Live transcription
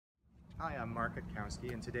Hi, I'm Mark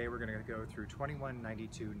Gutkowski, and today we're going to go through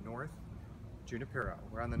 2192 North Junipero.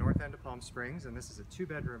 We're on the north end of Palm Springs, and this is a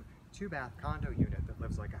 2-bedroom, 2-bath condo unit that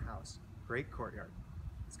lives like a house. Great courtyard.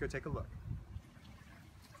 Let's go take a look.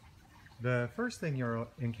 The first thing you'll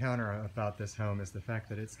encounter about this home is the fact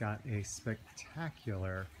that it's got a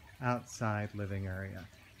spectacular outside living area.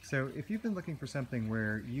 So if you've been looking for something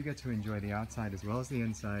where you get to enjoy the outside as well as the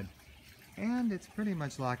inside, and it's pretty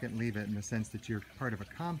much lock it and leave it in the sense that you're part of a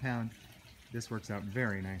compound, this works out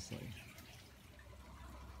very nicely.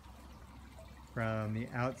 From the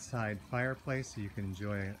outside fireplace, so you can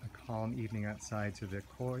enjoy a calm evening outside, to the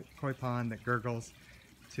koi pond that gurgles,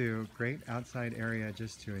 to great outside area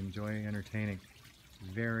just to enjoy entertaining.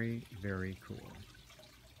 Very, very cool.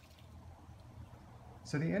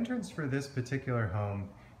 So the entrance for this particular home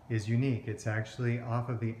is unique. It's actually off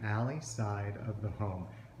of the alley side of the home.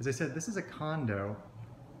 As I said, this is a condo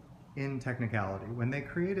in technicality. When they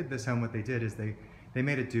created this home, what they did is they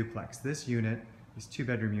made a duplex. This unit, this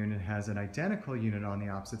 2-bedroom unit, has an identical unit on the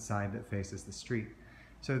opposite side that faces the street.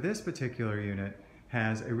 So this particular unit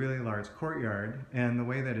has a really large courtyard, and the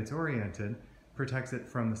way that it's oriented protects it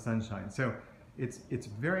from the sunshine. So it's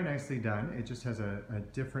very nicely done. It just has a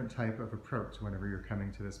different type of approach whenever you're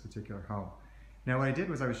coming to this particular home. Now what I did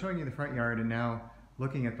was I was showing you the front yard, and now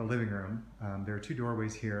looking at the living room. There are 2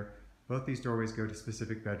 doorways here. Both these doorways go to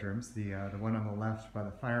specific bedrooms. The one on the left by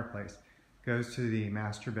the fireplace goes to the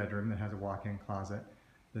master bedroom that has a walk-in closet.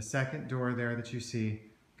 The second door there that you see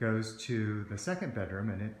goes to the second bedroom,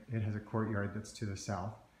 and it has a courtyard that's to the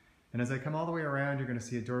south. And as I come all the way around, you're going to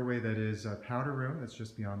see a doorway that is a powder room that's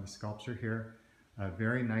just beyond the sculpture here. A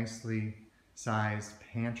very nicely sized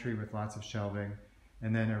pantry with lots of shelving,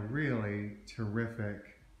 and then a really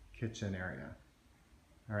terrific kitchen area.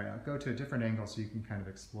 All right, I'll go to a different angle so you can kind of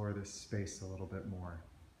explore this space a little bit more.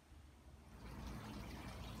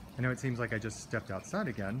 I know it seems like I just stepped outside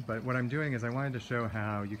again, but what I'm doing is I wanted to show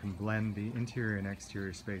how you can blend the interior and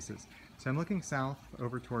exterior spaces. So I'm looking south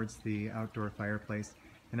over towards the outdoor fireplace,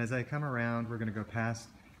 and as I come around, we're going to go past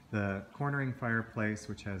the cornering fireplace,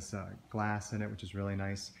 which has glass in it, which is really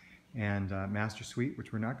nice, and master suite,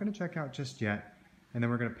 which we're not going to check out just yet, and then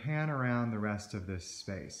we're going to pan around the rest of this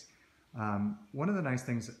space. One of the nice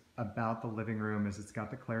things about the living room is it's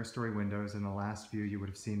got the clerestory windows. In the last view, you would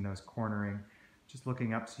have seen those cornering. Just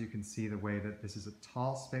looking up so you can see the way that this is a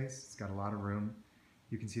tall space. It's got a lot of room.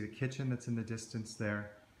 You can see the kitchen that's in the distance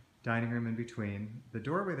there, dining room in between. The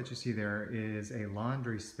doorway that you see there is a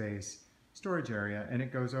laundry space storage area, and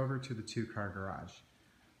it goes over to the 2-car garage.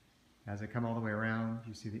 As I come all the way around,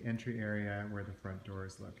 you see the entry area where the front door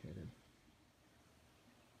is located.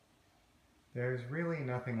 There's really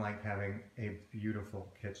nothing like having a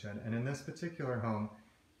beautiful kitchen, and in this particular home,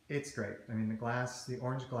 it's great. I mean, the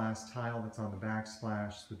orange glass tile that's on the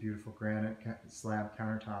backsplash, the beautiful granite slab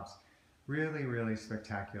countertops, really, really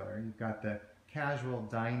spectacular. You've got the casual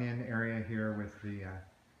dine-in area here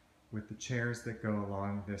with the chairs that go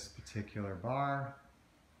along this particular bar.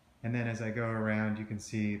 And then as I go around, you can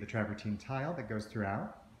see the travertine tile that goes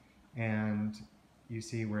throughout, and you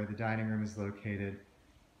see where the dining room is located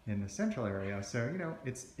in the central area. So, you know,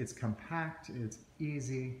 it's compact, it's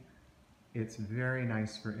easy, it's very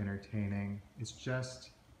nice for entertaining. It's just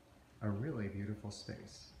a really beautiful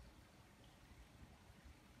space.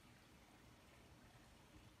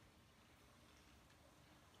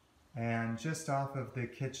 And just off of the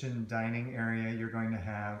kitchen dining area, you're going to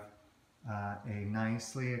have a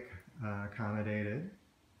nicely accommodated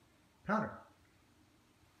counter.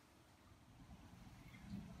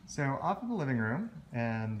 So off of the living room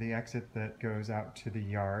and the exit that goes out to the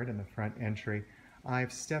yard and the front entry,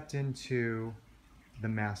 I've stepped into the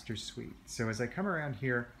master suite. So as I come around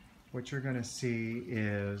here, what you're going to see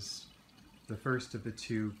is the first of the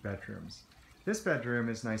 2 bedrooms. This bedroom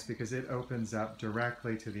is nice because it opens up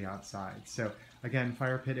directly to the outside. So again,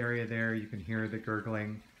 fire pit area there. You can hear the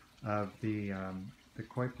gurgling of the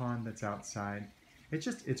koi pond that's outside.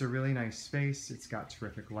 It's a really nice space. It's got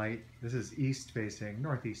terrific light. This is east facing,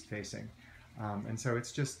 northeast facing. And so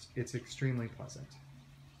it's extremely pleasant.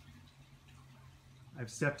 I've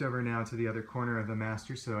stepped over now to the other corner of the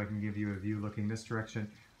master so I can give you a view looking this direction.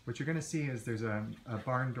 What you're going to see is there's a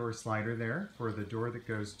barn door slider there for the door that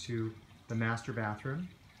goes to the master bathroom.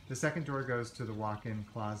 The second door goes to the walk-in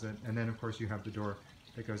closet, and then of course you have the door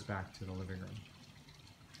that goes back to the living room.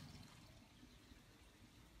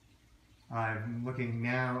 I'm looking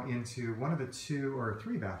now into one of the 2 or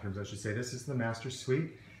 3 bathrooms, I should say. This is the master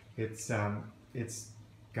suite. It's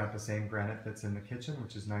got the same granite that's in the kitchen,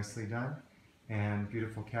 which is nicely done, and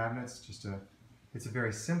beautiful cabinets. It's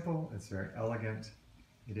very simple, it's very elegant.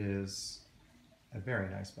 It is a very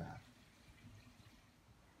nice bath.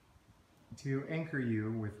 to anchor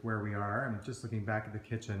you with where we are, I'm just looking back at the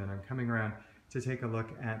kitchen and I'm coming around to take a look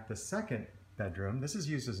at the second bedroom. This is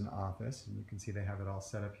used as an office, and you can see they have it all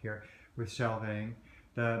set up here with shelving.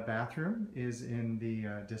 The bathroom is in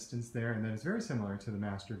the distance there, and then it's very similar to the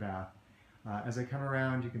master bath. As I come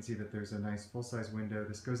around, you can see that there's a nice full-size window.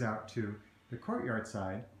 This goes out to the courtyard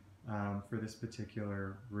side for this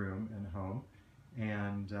particular room and home.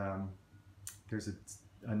 And there's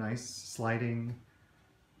a nice sliding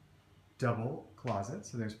double closet,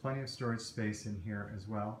 so there's plenty of storage space in here as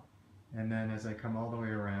well. And then as I come all the way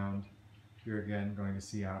around, you're again going to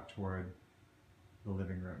see out toward the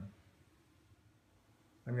living room.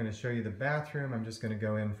 I'm going to show you the bathroom. I'm just going to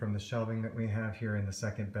go in from the shelving that we have here in the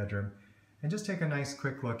second bedroom and just take a nice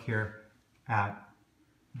quick look here at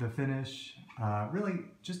the finish. Really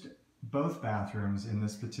just both bathrooms in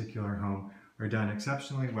this particular home are done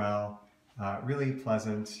exceptionally well, really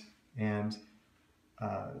pleasant, and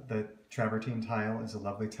the travertine tile is a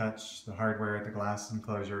lovely touch, the hardware, the glass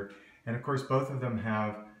enclosure, and of course both of them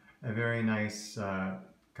have a very nice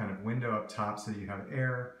kind of window up top so that you have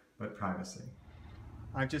air but privacy.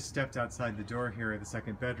 I've just stepped outside the door here at the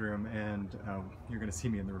second bedroom, and you're going to see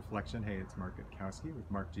me in the reflection. Hey, it's Mark Gutkowski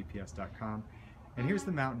with markgps.com. And here's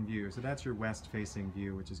the mountain view. So that's your west-facing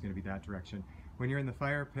view, which is going to be that direction. When you're in the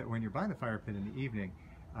fire pit, when you're by the fire pit in the evening,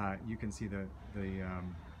 you can see the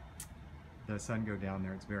sun go down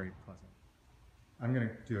there. It's very pleasant. I'm going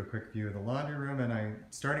to do a quick view of the laundry room, and I'm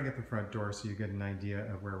starting at the front door so you get an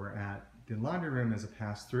idea of where we're at. The laundry room is a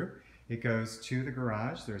pass-through. It goes to the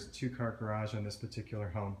garage. There's a 2-car garage on this particular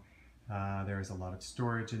home. There is a lot of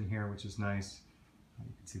storage in here, which is nice.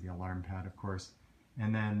 You can see the alarm pad, of course.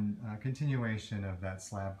 And then a continuation of that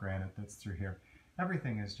slab granite that's through here.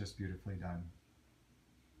 Everything is just beautifully done.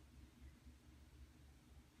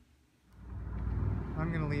 I'm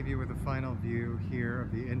going to leave you with a final view here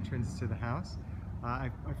of the entrance to the house.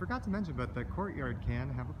 I forgot to mention, but the courtyard can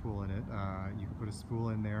have a pool in it. You can put a spool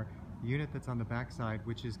in there. The unit that's on the back side,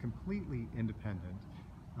 which is completely independent,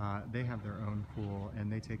 they have their own pool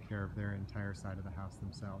and they take care of their entire side of the house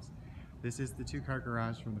themselves. This is the 2-car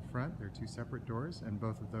garage from the front. There are 2 separate doors, and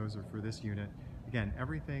both of those are for this unit. Again,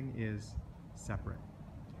 everything is separate.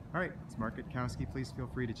 All right, it's Mark Gutkowski. Please feel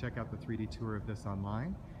free to check out the 3D tour of this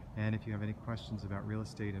online. And if you have any questions about real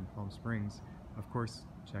estate in Palm Springs, of course,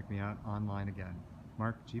 check me out online again,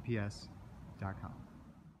 markgps.com.